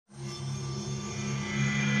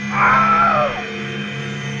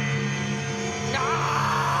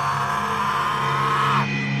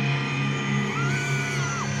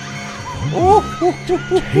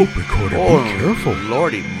Tape recorder, be careful.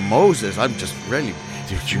 Lordy Moses, I'm just really...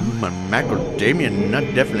 Did you? Macadamia nut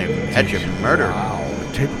definitely had you murdered. Wow, the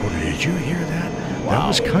tape recorder, did you hear that? That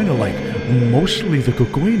was kind of like mostly the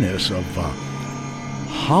gooiness of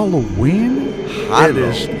Halloween. It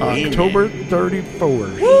is October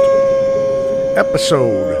 31st.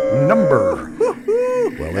 Episode number...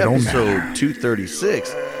 Well, it don't matter. Episode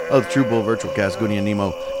 236 of the True Bull Virtual Cast, Goody and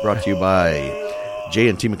Nemo, brought to you by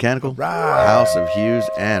J&T Mechanical, House of Hughes,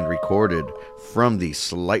 and recorded from the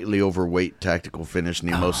slightly overweight Tactical Finish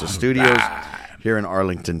Nemosa Studios here in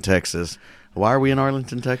Arlington, Texas. Why are we in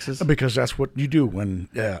Arlington, Texas? Because that's what you do when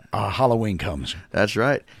Halloween comes. That's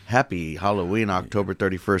right. Happy Halloween, October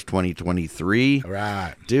 31st, 2023.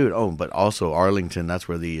 Right. Dude, but also Arlington, that's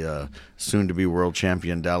where the soon-to-be world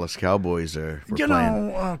champion Dallas Cowboys were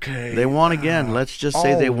playing. Okay. They won again. Let's just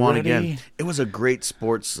say they won already? again. It was a great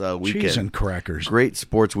sports weekend. Cheese and crackers. Great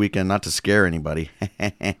sports weekend, not to scare anybody.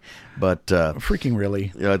 But freaking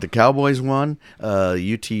really. The Cowboys won.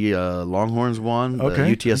 UT Longhorns won.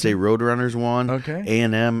 Okay. UTSA Roadrunners won. Okay.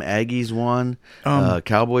 A&M Aggies won.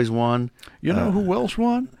 Cowboys won. You know who else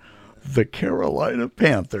won? The Carolina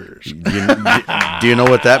Panthers. Do you know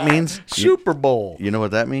what that means? Super Bowl. You know what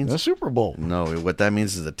that means? The Super Bowl. No, what that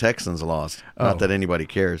means is the Texans lost. Not that anybody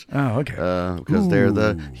cares. Oh, okay. Because they're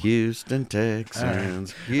the Houston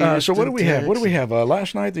Texans. So what do we have? What do we have?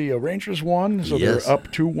 Last night the Rangers won, so Yes. they're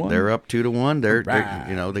up 2-1. They're up 2-1. They're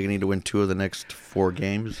Right. they need to win 2 of the next 4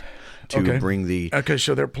 games to bring the. Okay,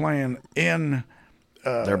 so they're playing in.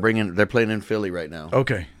 They're playing in Philly right now.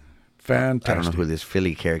 Okay, fantastic. I don't know who this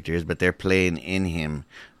Philly character is, but they're playing in him.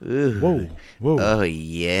 Ooh. Whoa. Oh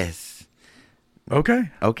yes. Okay.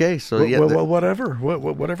 So Well,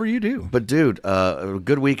 whatever you do. But dude, a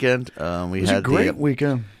good weekend. We had a great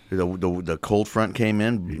weekend. The cold front came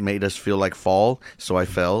in, made us feel like fall, so I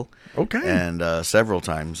fell. Okay. And several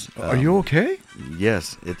times. Are you okay?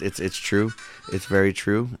 Yes, it's true. It's very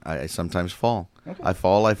true. I sometimes fall. Okay. I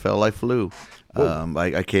fall. I fell. I flew.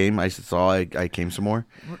 I came. I saw. I came some more.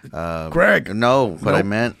 Greg. No, what I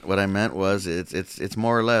meant was it's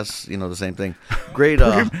more or less the same thing. Great.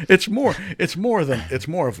 It's more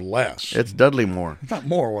of less. It's Dudley Moore. It's not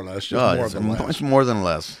more or less. Just more than less. It's more than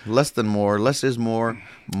less. Less than more. Less is more.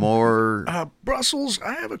 More. Brussels,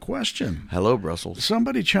 I have a question. Hello, Brussels.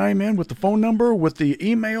 Somebody chime in with the phone number, with the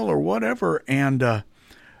email, or whatever, and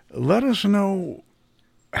let us know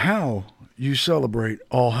how you celebrate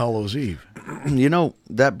All Hallows Eve.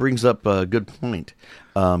 That brings up a good point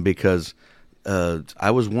because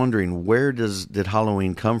I was wondering where did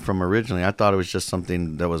Halloween come from originally? I thought it was just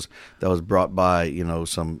something that was brought by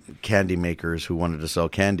some candy makers who wanted to sell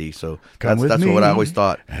candy. So that's what I always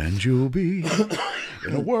thought. And you'll be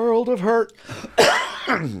in a world of hurt.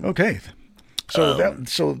 Okay,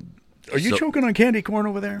 so are you choking on candy corn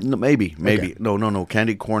over there? No, maybe. Okay. No,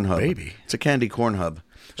 candy corn hub. Maybe it's a candy corn hub.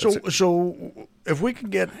 So if we can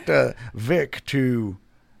get Vic to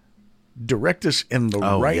direct us in the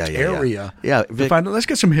area. Yeah, Vic, let's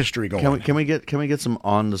get some history going. Can we get some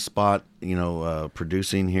on the spot,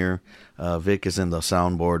 producing here? Vic is in the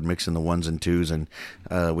soundboard mixing the 1s and 2s, and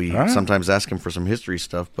we sometimes ask him for some history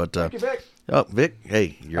stuff. But thank you, Vic. Oh, Vic,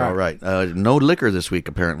 hey, you're all right. No liquor this week,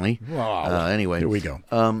 apparently. Wow. Anyway, here we go.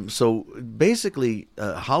 So basically,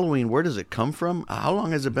 Halloween, where does it come from? How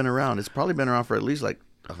long has it been around? It's probably been around for at least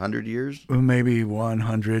 100 years? Maybe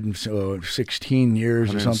 116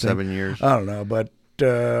 years or something. 7 years. I don't know, but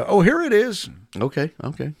here it is. Okay.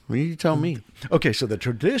 Well, you tell me. Okay, so the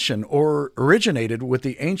tradition originated with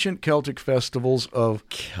the ancient Celtic festivals of...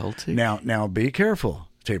 Celtic? Now be careful,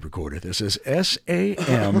 tape recorder. This is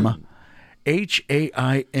Samhain,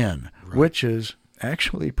 which is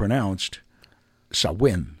actually pronounced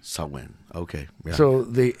Samhain. Samhain. Okay. Yeah. So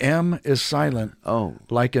the M is silent. Oh.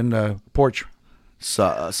 Like in the porch.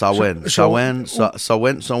 Samhain. So when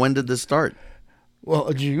did this start?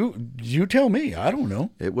 Well, you tell me. I don't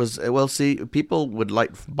know. It was people would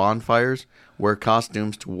light bonfires, wear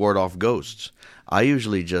costumes to ward off ghosts. I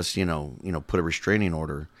usually just put a restraining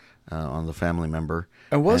order on the family member.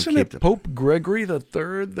 And wasn't it Pope Gregory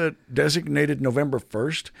III that designated November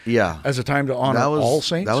 1st? Yeah, as a time to honor all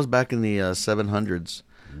saints. That was back in the 700s.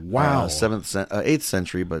 Wow, 8th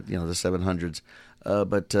century, but the 700s.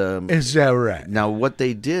 Is that right? Now, what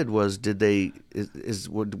they did was,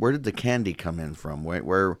 where did the candy come in from?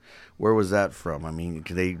 Where was that from? I mean,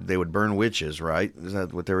 they would burn witches, right? Is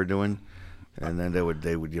that what they were doing? And then they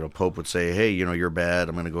would, Pope would say, "Hey, you're bad.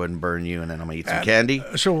 I'm going to go ahead and burn you, and then I'm going to eat some candy."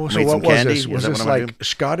 So what was this? Was this like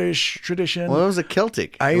Scottish tradition? Well, it was a Choir.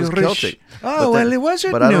 Irish. It was Celtic. It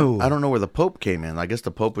wasn't But new. I don't know where the Pope came in. I guess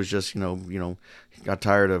the Pope was just, got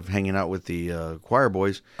tired of hanging out with the choir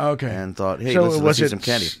boys. Okay. And thought, hey, so let's eat some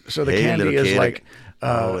candy. So the hey, candy is kid, like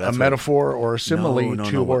a metaphor or a simile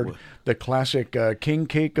toward the classic king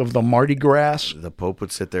cake of the Mardi Gras. The Pope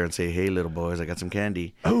would sit there and say, "Hey, little boys, I got some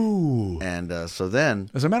candy." Oh. And so then...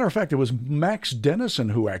 As a matter of fact, it was Max Dennison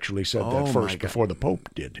who actually said that first before the Pope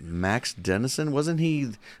did. Max Dennison? Wasn't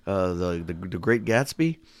he the Great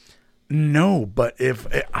Gatsby? No, but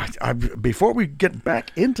before we get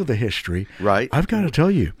back into the history, right? I've got to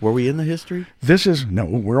tell you. Were we in the history?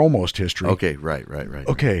 We're almost history. Okay, right.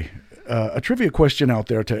 Okay. A trivia question out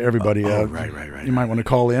there to everybody. Right. You might want to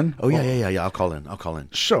call in. Oh, yeah. I'll call in.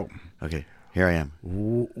 So. Okay, here I am.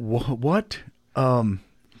 What?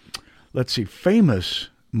 Let's see. Famous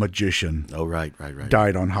magician. Oh, right.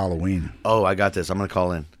 Died on Halloween. Oh, I got this. I'm going to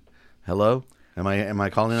call in. Hello? Am I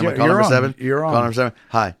calling in? Yeah, Am I calling number 7? You're on. Call number 7.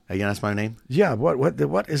 Hi. Are you going to ask my name? Yeah.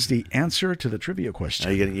 What is the answer to the trivia question?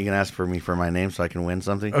 Are you going to ask for my name so I can win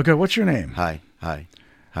something? Okay. What's your name? Hi.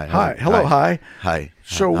 Hello. Hi.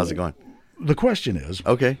 So how's it going? The question is...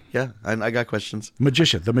 Okay, yeah, I got questions.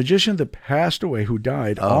 The magician that passed away who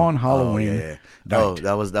died on Halloween. Yeah. Oh,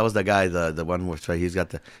 that was the guy, the one with, he's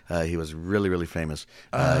got he was really, really famous.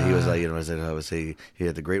 He was, he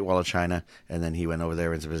had the Great Wall of China, and then he went over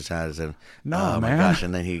there into China and said, my gosh,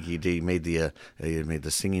 and then he made the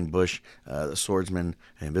singing bush, the swordsman,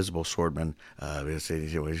 invisible swordman.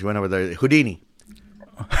 He went over there, Houdini.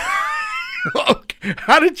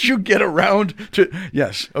 How did you get around to...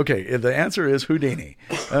 Yes, okay, the answer is Houdini.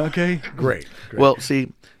 Okay, great. Well,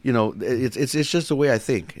 see, it's just the way I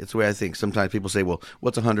think. It's the way I think. Sometimes people say, well,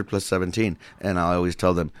 what's 100 plus 17? And I always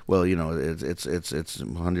tell them, well, it's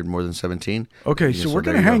 100 more than 17. Okay, so we're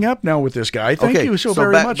going to hang up now with this guy. Thank you so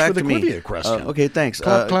very much for the trivia question. Okay, thanks.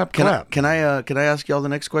 Clap. Can I ask y'all the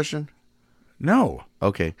next question? No.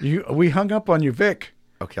 Okay. We hung up on you, Vic.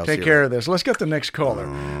 Okay, I'll take care of this. Let's get the next caller.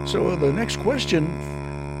 So the next question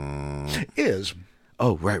is...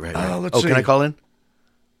 Oh, right. Let's see. Can I call in?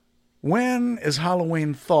 When is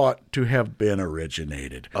Halloween thought to have been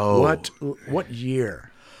originated? Oh. What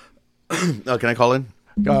year? Can I call in?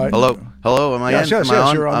 Hello? Am I in? Yes,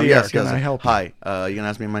 you're on the air. Can I help you? Hi. You going to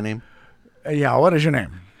ask me my name? Yeah, what is your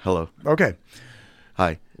name? Hello. Okay.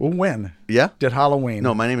 Hi. Well, when did Halloween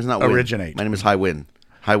No, my name is not originate? My name is High Win.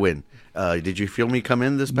 Did you feel me come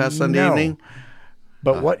in this past Sunday evening?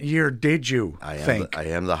 But what year did you think? I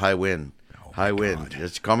am the High Win. High Win.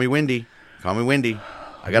 Just call me Windy.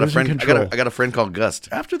 I got a friend. I got a friend called Gust.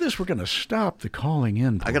 After this, we're going to stop the calling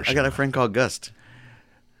in portion. I got a friend called Gust.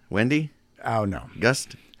 Wendy? Oh no,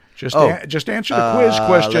 Gust. Just answer the quiz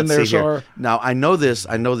question. There's our... Now I know this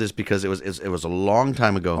because it was a long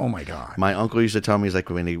time ago. Oh my God! My uncle used to tell me, he's like,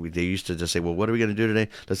 when they used to just say, well, what are we going to do today?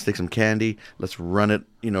 Let's take some candy. Let's run it,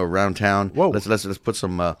 around town. Whoa! Let's put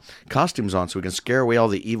some costumes on so we can scare away all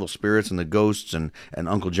the evil spirits and the ghosts and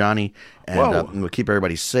Uncle Johnny, and we'll keep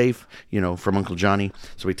everybody safe, from Uncle Johnny.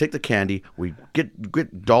 So we take the candy, we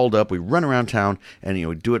get dolled up, we run around town, and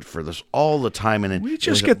we do it for this all the time. And we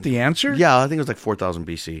just get the answer. Yeah, I think it was like 4,000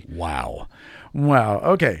 BC. Wow.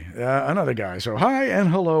 Okay, another guy. So hi and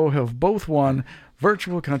hello have both won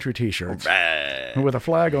virtual country T-shirts with a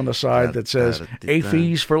flag on the side that says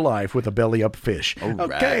 "AFES for life" with a belly up fish.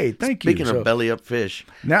 Okay, thank you. Speaking of belly up fish,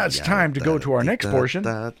 now it's time to go to our next portion.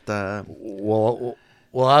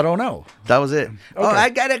 Well, I don't know. That was it. Okay. Oh, I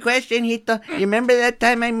got a question, Hito. You remember that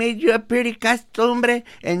time I made you a pretty costumbre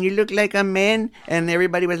and you look like a man? And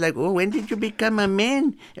everybody was like, oh, when did you become a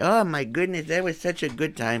man? Oh, my goodness, that was such a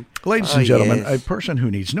good time. Ladies and gentlemen, a person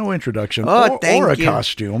who needs no introduction or a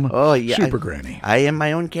costume, Super Granny. I am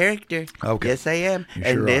my own character. Okay. Yes, I am.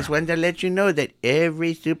 And this one to let you know that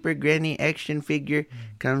every Super Granny action figure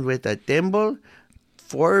comes with a thimble,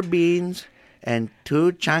 4 beans, and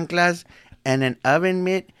 2 chanclas, and an oven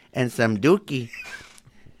mitt, and some dookie.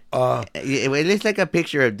 It looks like a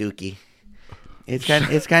picture of Dookie. It's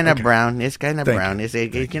kind of brown. It's kind of brown. It's a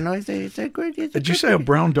good. Did you say a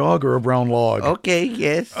brown dog or a brown log? Okay,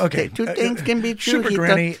 yes. Okay, two things can be true. Super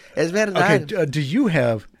Granny. Es verdad. Okay, do you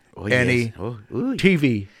have any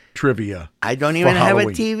TV trivia? I don't even have a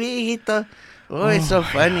Halloween? TV, Hito. Oh, it's so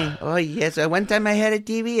funny. Oh, yes. One time I had a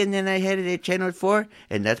TV, and then I had it at Channel 4,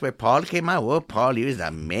 and that's where Paul came out. Oh, Paul, he was a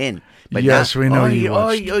man. But yes, we know you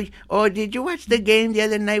watched. Did you watch the game the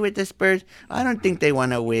other night with the Spurs? I don't think they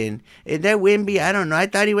want to win. Is that Wimby? I don't know. I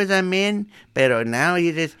thought he was a man, but now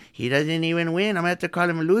he doesn't even win. I'm going to have to call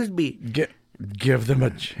him Looseby. Give them a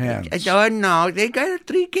chance. Oh, no. They got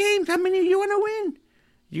 3 games. How many do you want to win?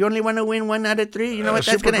 You only want to win 1 out of 3? You know what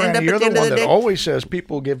that's going to end up you're at the end the of one the that day? always says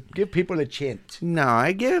people give people a chance. No,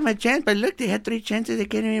 I give them a chance. But look, they had 3 chances. They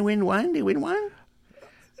can't even win 1. They win 1.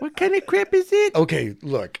 What kind of crap is it? Okay,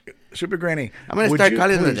 look, Super Granny. I'm going to start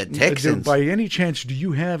calling them the Texans. By any chance, do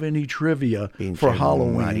you have any trivia for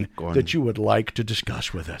Halloween that you would like to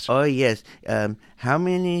discuss with us? Oh, yes. How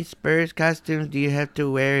many Spurs costumes do you have to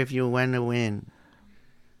wear if you want to win?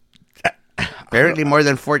 Apparently more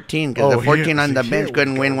than 14, because the 14 on the bench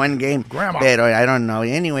couldn't win 1 game. Grandma. Pero I don't know.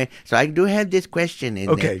 Anyway, so I do have this question in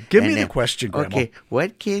there. Okay, give me the question, Grandma. Okay,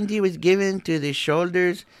 what candy was given to the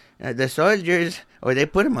soldiers, or they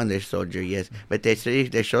put them on their soldier, yes, but they say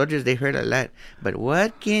the soldiers, they hurt a lot. But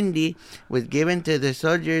what candy was given to the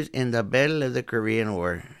soldiers in the Battle of the Korean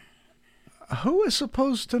War? Who is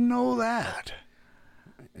supposed to know that?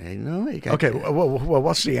 I know. Okay, well,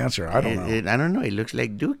 what's the answer? I don't know. I don't know. It looks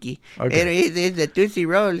like Dookie. Okay. It's the Tootsie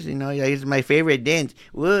Rolls. You know, it's my favorite dance.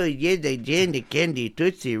 Whoa, yeah, the candy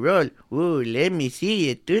Tootsie Roll. Whoa, let me see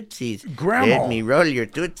your Tootsies. Grandma. Let me roll your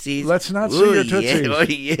Tootsies. Let's not see your Tootsies. Yeah. Oh,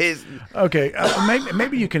 yes. Okay,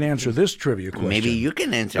 maybe you can answer this trivia question. Maybe you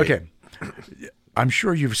can answer Okay. I'm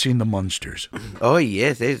sure you've seen the Munsters. Oh,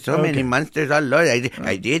 yes. There's so many monsters. Oh, Lord.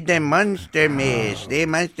 I did the Monster Mash. The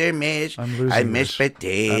Monster Mash. I miss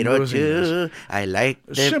potato, too. I like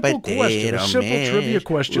the Simple potato question. mash. Simple trivia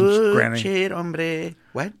questions, Granny. Hombre.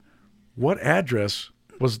 What? What address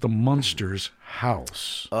was the Munsters'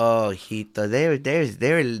 house? Oh, Hito. They were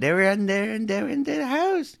in their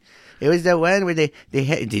house. It was the one where they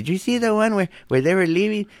had. Did you see the one where they were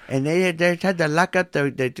leaving and they had to lock up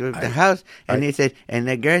the house and they said, and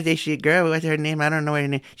the girl, what's her name? I don't know her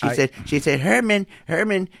name. She said Herman,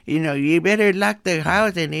 you know, you better lock the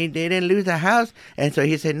house, and they didn't lose the house. And so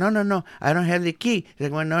he said, no, I don't have the key. He's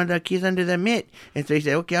like, well, no, the key's under the mat. And so he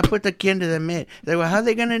said, okay, I'll put the key under the mat. He's like, well, how are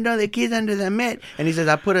they gonna know the key's under the mat? And he says,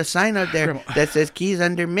 I'll put a sign out there that says keys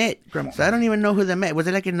under mat. So I don't even know who the mat was.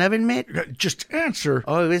 It like an oven mat? Just answer.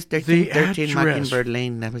 Oh, it was 13 Mockingbird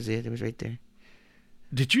Lane. That was it. It was right there.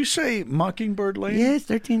 Did you say Mockingbird Lane? Yes,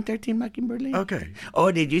 13 Mockingbird Lane. Okay. Oh,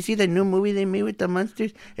 did you see the new movie they made with the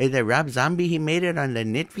monsters? The Rob Zombie, he made it on the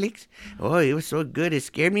Netflix. Oh, it was so good. It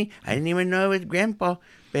scared me. I didn't even know it was Grandpa.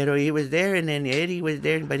 But he was there, and then Eddie was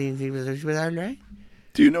there, but he was all right.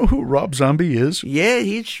 Do you know who Rob Zombie is? Yeah,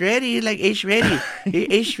 he's shreddy. He's like Ace Shreddy.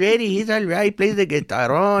 He's shreddy. He's all right. He plays the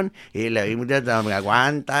guitarón. He does the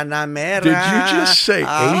Guantanamera. Did you just say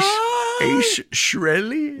Ace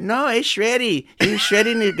Shreddy? No, Ace Shreddy. He's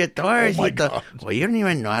shredding his guitar. Oh, my God. Well, you don't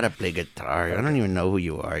even know how to play guitar. I don't even know who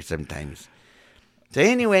you are sometimes. So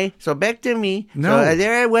anyway, back to me. No. So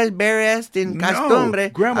there I was, bare-assed in costumbre. No,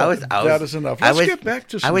 Grandma, that is enough. Let's get back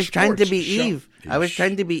to some I was trying to be sports. Eve. I was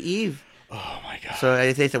trying to be Eve. Oh, my God.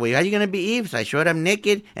 So they said, well, how are you going to be Eve? So I showed them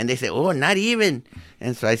naked, and they said, oh, not even.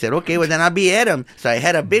 And so I said, okay, well, then I'll be Adam. So I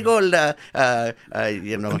had a big old, No.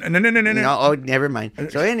 No, oh, never mind.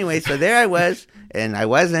 So anyway, so there I was, and I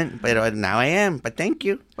wasn't, but now I am. But thank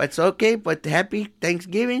you. But it's okay, but happy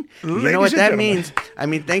Thanksgiving. You know what that means. I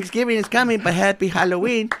mean, Thanksgiving is coming, but happy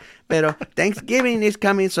Halloween. Pero Thanksgiving is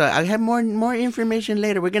coming, so I'll have more information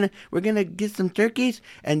later. We're gonna get some turkeys,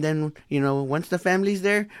 and then once the family's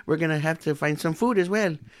there, we're gonna have to find some food as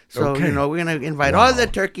well. So we're gonna invite all the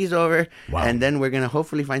turkeys over, and then we're gonna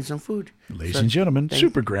hopefully find some food. Ladies and gentlemen,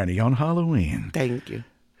 Super Granny on Halloween. Thank you.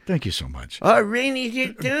 Thank you so much. Oh, Rainy,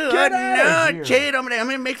 you too. Get out of here. Che, hombre, I'm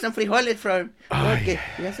gonna make some frijoles from. Okay,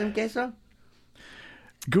 you have some queso?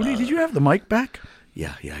 Goody, did you have the mic back?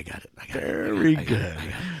 Yeah, I got it. Very good.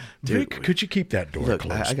 Vic, could you keep that door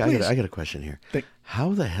closed? I got a question here.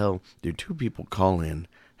 How the hell do 2 people call in,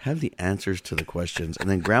 have the answers to the questions, and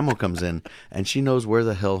then Grandma comes in and she knows where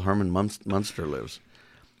the hell Herman Munster lives?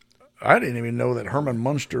 I didn't even know that Herman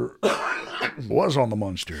Munster was on the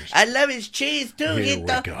Munsters. I love his cheese too. Here we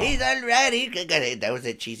go. He's all right. That was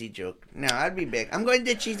a cheesy joke. No, I'll be back. I'm going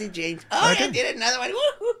to Cheesy James. Oh, I did another one.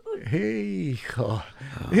 Woo-hoo-hoo. Hey,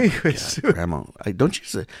 Grandma,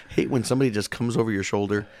 don't you hate when somebody just comes over your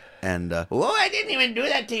shoulder and... Whoa, I didn't even do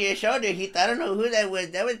that to your shoulder, Heath. I don't know who that was.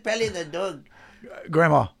 That was probably the dog.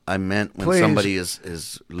 Grandma. I meant when somebody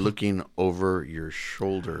is looking over your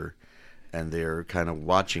shoulder and they're kind of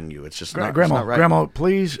watching you. It's just not, Grandma, it's not right. Grandma,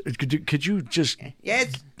 please, could you just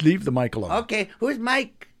leave the mic alone? Okay, who's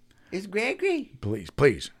Mike? It's Gregory.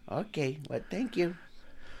 Please. Okay, well, thank you.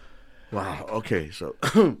 Wow. Okay. So,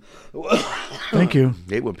 thank you. I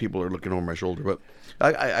hate when people are looking over my shoulder, but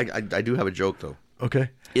I do have a joke though. Okay.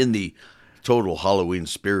 In the total Halloween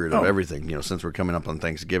spirit of everything, since we're coming up on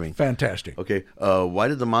Thanksgiving. Fantastic. Okay. Why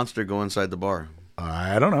did the monster go inside the bar?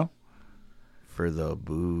 I don't know. for the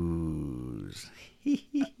booze.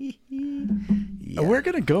 Yeah. We're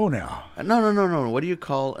going to go now. No. What do you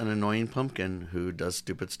call an annoying pumpkin who does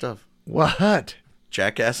stupid stuff? What?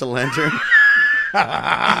 Jackass a lantern?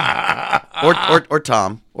 or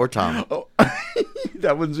Tom. Oh,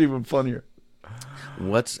 that one's even funnier.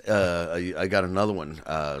 What's I got another one.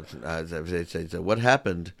 What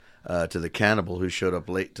happened to the cannibal who showed up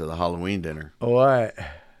late to the Halloween dinner? What?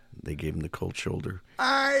 They gave him the cold shoulder.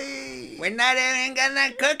 We're not even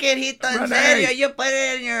gonna cook it, Hito. En serio, you put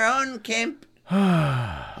it in your own camp.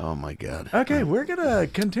 Oh my God. Okay, we're gonna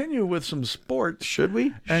continue with some sports. Should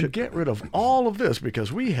we? And get rid of all of this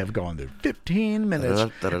because we have gone through 15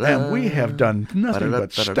 minutes and we have done nothing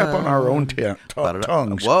but step on our own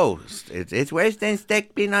tongues. Whoa. It's worse than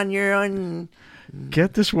stepping on your own.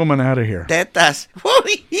 Get this woman out of here. Tetas.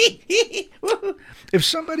 If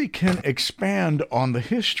somebody can expand on the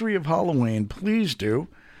history of Halloween, please do.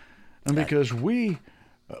 And because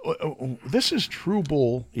this is True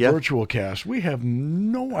Bull Virtual Cast. We have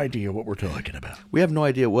no idea what we're talking about. We have no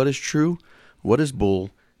idea what is true, what is bull,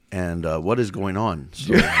 and what is going on.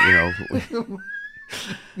 So,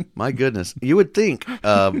 my goodness. You would think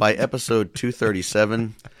by episode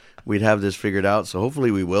 237 we'd have this figured out. So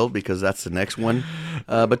hopefully we will, because that's the next one.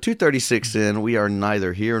 But 236 in, we are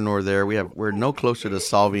neither here nor there. We're no closer to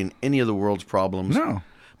solving any of the world's problems. No.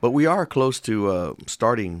 But we are close to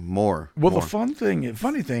starting more. Well, the funny thing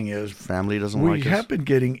is, family doesn't like us. We have been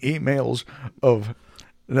getting emails of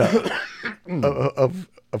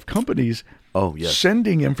companies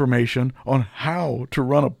sending information on how to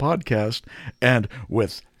run a podcast, and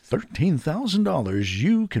with $13,000,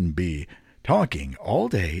 you can be talking all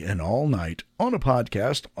day and all night on a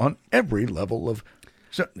podcast on every level of.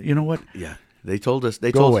 So you know what? Yeah. They told us.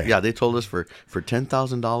 They told us for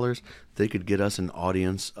 $10,000 they could get us an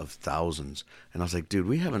audience of thousands. And I was like, dude,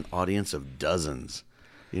 we have an audience of dozens.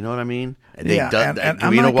 You know what I mean? And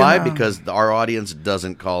you know why? Because our audience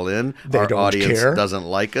doesn't call in. Our audience doesn't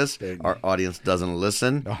like us. Our audience doesn't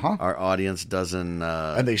listen. Our audience doesn't.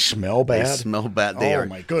 And they smell bad. They smell bad.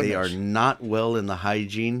 My goodness. They are not well in the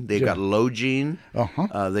hygiene. They've got low gene.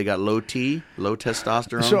 They got low T, low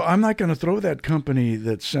testosterone. So I'm not going to throw that company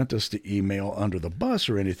that sent us the email under the bus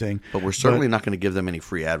or anything. But we're certainly not going to give them any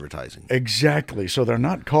free advertising. Exactly. So they're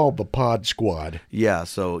not called the Pod Squad. Yeah.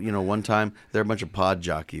 So, one time they're a bunch of pod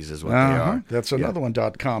jockeys is what they are. That's another one,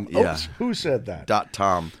 .com. Yeah. Oops, who said that?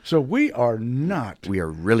 .com. So we are not. We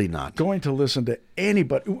are really not. Going to listen to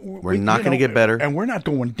anybody. We're not going to get better. And we're not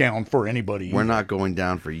going down for anybody. We're not going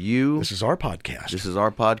down for you. This is our podcast. This is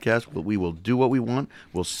our podcast. We will do what we want.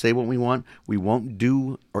 We'll say what we want. We won't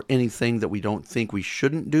do or anything that we don't think we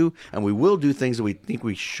shouldn't do. And we will do things that we think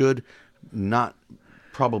we should not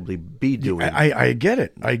probably be doing. I get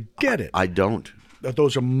it. I don't.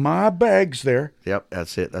 Those are my bags there. Yep,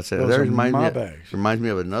 that's it. That reminds my bags. Reminds me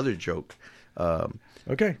of another joke.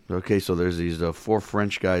 Okay, so there's these 4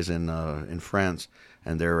 French guys in France,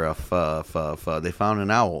 and they're they found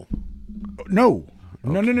an owl. No.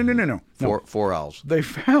 Okay. No. Four owls. They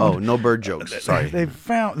found. Oh, no bird jokes. Sorry. They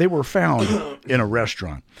were found in a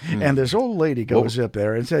restaurant, and this old lady goes up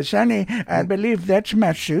there and says, "Sonny, I believe that's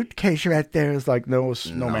my suitcase right there." It's like, no,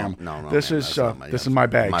 ma'am. No, this is my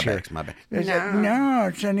bag. My bags. My bag.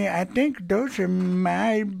 No, Sonny, I think those are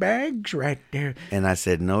my bags right there. And I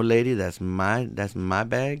said, "No, lady, that's my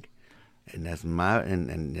bag." And that's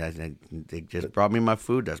and they just brought me my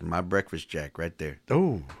food. That's my breakfast jack right there.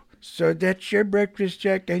 Oh. So that's your breakfast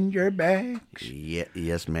jack and your bags?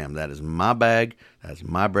 Yes, ma'am. That is my bag. That's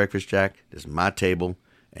my breakfast jack. This is my table,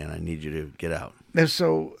 and I need you to get out. And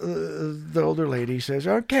so the older lady says,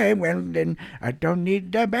 okay, well, then I don't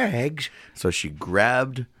need the bags. So she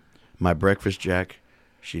grabbed my breakfast jack,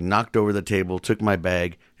 she knocked over the table, took my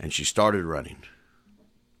bag, and she started running.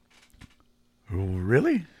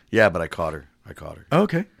 Really? Yeah, but I caught her.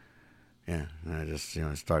 Okay. Yeah, and I just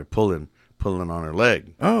started pulling on her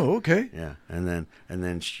leg. Oh, okay. Yeah, and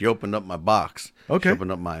then she opened up my box. Okay. She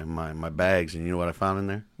opened up my bags, and you know what I found in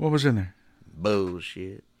there? What was in there?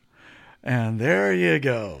 Bullshit. And there you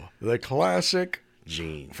go. The classic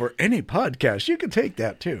gene. For any podcast, you can take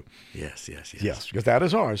that too. Yes. Yes, because that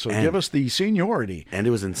is ours. So give us the seniority. And it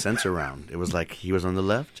was in censor round. It was like he was on the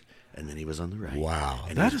left, and then he was on the right. Wow.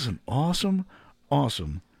 And that is an awesome,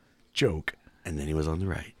 awesome joke. And then he was on the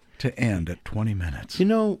right. To end at 20 minutes.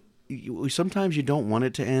 Sometimes you don't want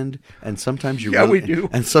it to end, and sometimes you we do.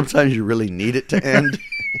 And sometimes you really need it to end.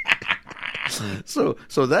 So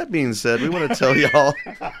that being said, we want to tell y'all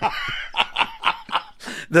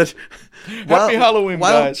that Happy Halloween,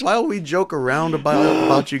 guys. While we joke around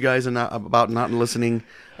about you guys and about not listening,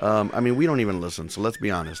 I mean, we don't even listen, so let's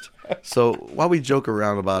be honest. So while we joke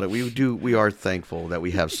around about it, we are thankful that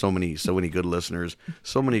we have so many good listeners,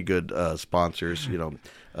 so many good sponsors. You know,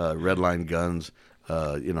 Redline Guns,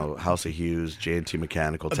 you know, House of Hughes, J&T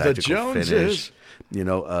Mechanical, Tactical Finish. You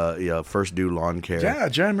know, First Due Lawn Care. Yeah,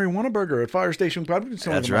 Jan Marie Wonneberger at Fire Station.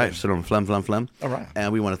 That's right. Sit on Flem. All right.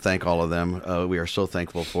 And we want to thank all of them. We are so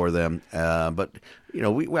thankful for them. But you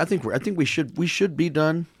know, I think we should be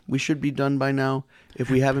done. We should be done by now. If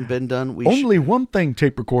we haven't been done, only one thing,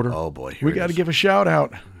 tape recorder. Oh boy, we got to give a shout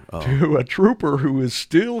out to a trooper who is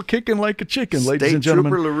still kicking like a chicken, ladies and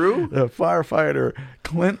gentlemen. Trooper LaRue? Firefighter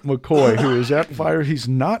Clint McCoy, who is at fire. He's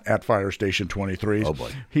not at Fire Station 23. Oh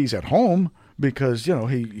boy, he's at home. Because, you know,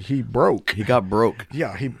 he broke. He got broke.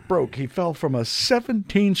 Yeah, he broke. He fell from a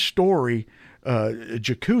 17-story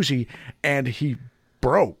jacuzzi, and he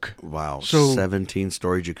broke. Wow, so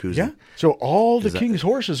 17-story jacuzzi. Yeah. So all the King's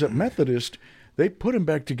horses at Methodist, they put him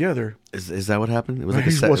back together. Is that what happened? It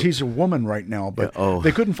was he's a woman right now, but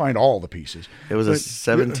they couldn't find all the pieces. It was a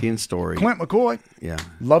 17-story. Clint McCoy. Yeah.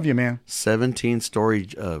 Love you, man. 17-story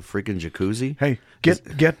freaking jacuzzi. Hey, get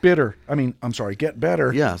better. Get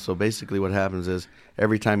better. Yeah, so basically what happens is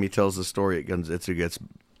every time he tells the story, it gets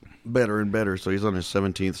better and better. So he's on his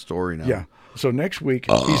 17th story now. Yeah. So next week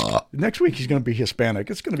he's going to be Hispanic.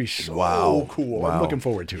 It's going to be so cool. Wow. I'm looking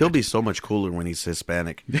forward to it. He'll be so much cooler when he's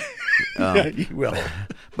Hispanic. He will.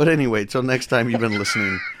 But anyway, till next time, you've been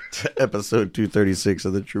listening to episode 236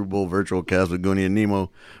 of the True Bull Virtual Cast with Goonie and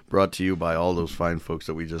Nemo, brought to you by all those fine folks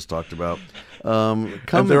that we just talked about. And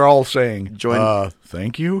they're all saying,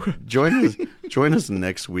 thank you. Join us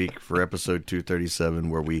next week for episode 237,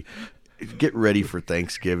 where we get ready for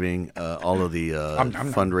Thanksgiving, all of the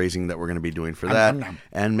fundraising that we're going to be doing for that,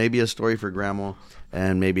 and maybe a story for Grandma,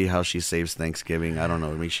 and maybe how she saves Thanksgiving. I don't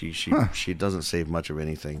know. I mean, she doesn't save much of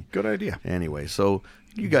anything. Good idea. Anyway, so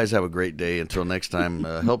you guys have a great day. Until next time,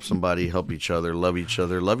 help somebody, help each other, love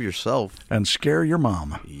yourself, and scare your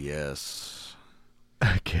mom. Yes.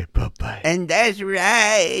 Okay, bye-bye. And that's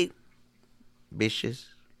right, bitches.